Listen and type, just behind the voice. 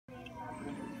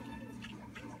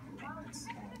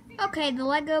Okay, the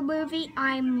Lego Movie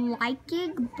I'm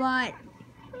liking, but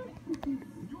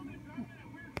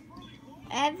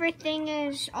everything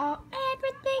is awesome.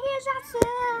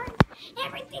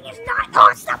 Everything is not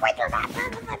awesome when you're not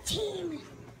part of the team.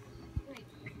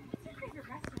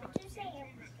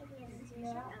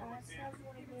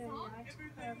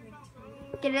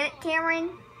 Get it, Cameron?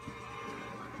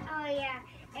 Oh yeah,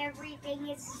 everything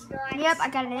is not. Yep, I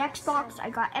got an Xbox.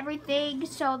 I got everything.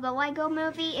 So the Lego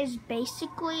Movie is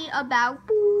basically about.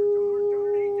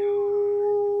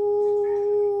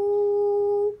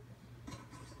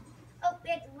 Oh,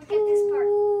 look at this part.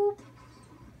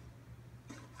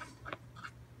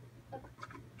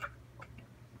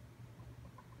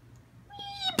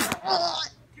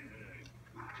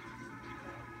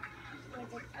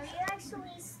 Are you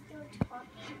actually still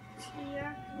talking to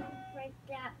your like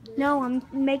that? No, I'm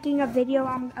making a video.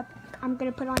 I'm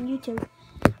gonna put on YouTube.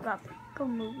 Go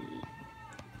movie.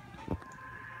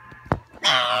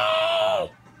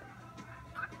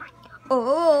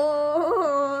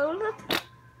 Oh.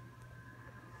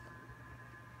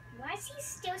 Why is he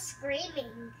still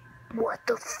screaming? What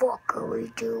the fuck are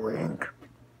we doing?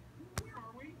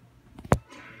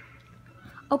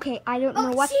 Okay, I don't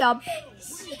know what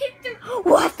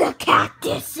the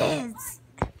cactus is.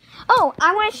 Oh,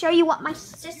 I want to show you what my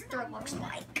sister looks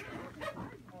like.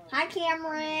 Hi,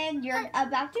 Cameron. You're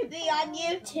about to be on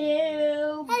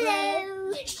YouTube.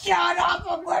 Hello. Shut up.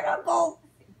 I'm gonna go.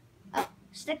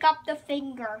 Stick up the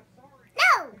finger.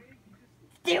 No.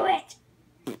 Do it.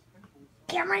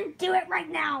 Cameron, do it right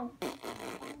now.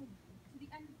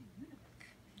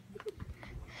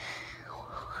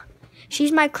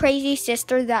 She's my crazy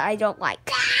sister that I don't like.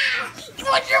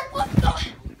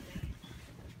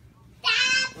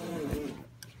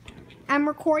 I'm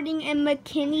recording in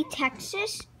McKinney,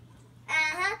 Texas.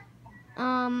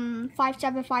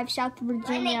 575 South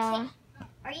Virginia.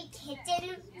 Are you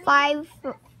kidding?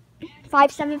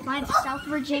 575 South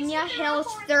Virginia, Hills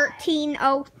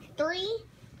 1303.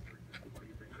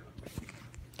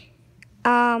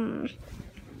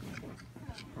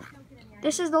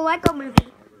 This is the Lego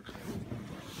Movie.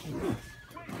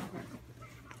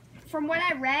 From what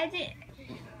I read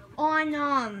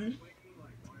on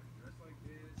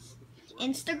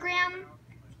Instagram,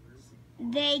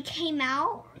 they came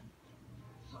out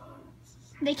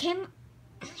with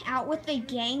a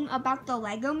game about the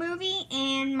Lego Movie,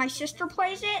 and my sister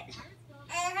plays it.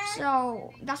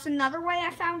 So that's another way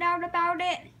I found out about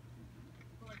it.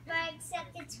 But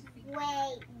except it's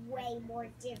way more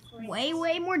different.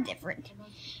 Way more different.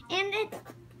 And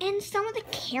some of the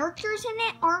characters in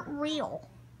it aren't real.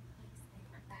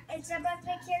 And some of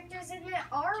the characters in it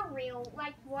are real,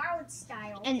 like Wild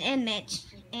Style. And Emmett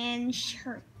and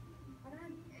Shirt.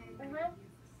 And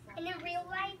in real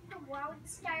life, the Wild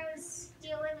Style is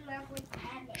still in love with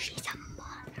Emmett. She's a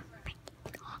mother.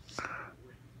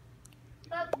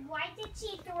 But why did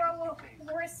she throw a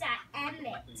horse at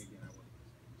Emmett?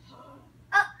 Oh!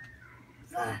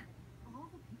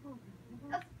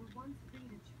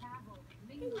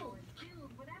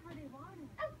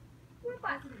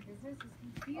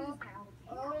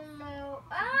 Oh no.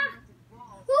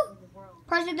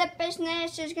 President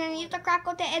Business is going to use the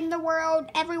crackle to end the world.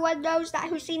 Everyone knows that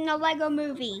who's seen the Lego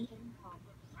Movie.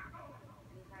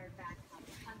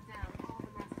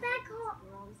 Back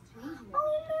home. Oh no,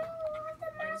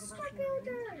 the master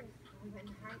builder.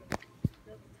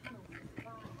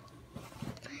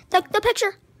 Take the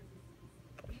picture.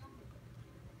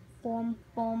 Boom,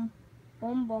 boom,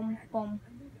 boom, boom, boom.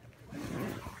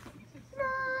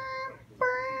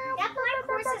 That black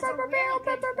horse is a really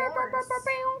good horse.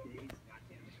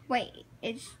 Wait,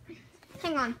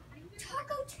 hang on.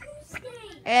 Taco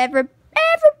Tuesday.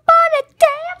 Everybody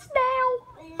dance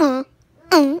now.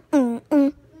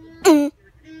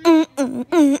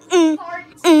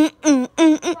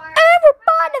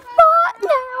 Everybody fart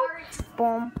now.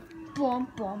 Boom, boom,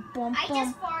 boom, boom, I boom.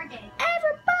 just farted.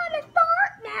 Everybody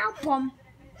fart now. Boom,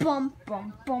 boom,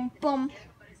 boom, boom, boom.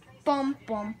 Boom,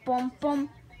 boom, boom, boom.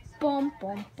 Boom,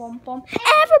 boom, boom, boom.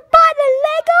 Everybody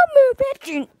Lego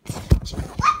movie.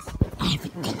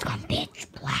 Everything's gone pitch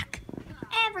black.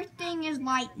 Everything is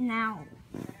light now.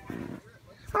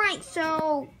 Alright,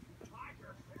 so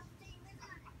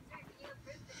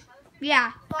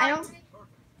yeah, I don't.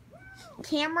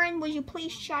 Cameron, would you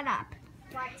please shut up?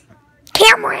 What?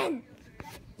 Cameron!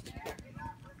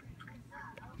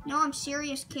 No, I'm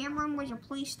serious. Cameron, would you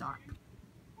please stop?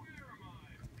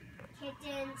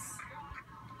 Kittens.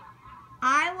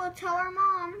 I will tell her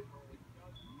mom.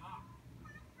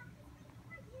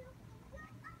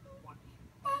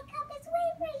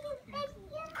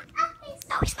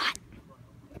 No, he's not.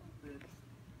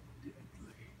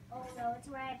 Oh so it's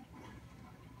red.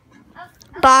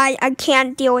 Oh, Bye. I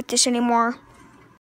can't deal with this anymore.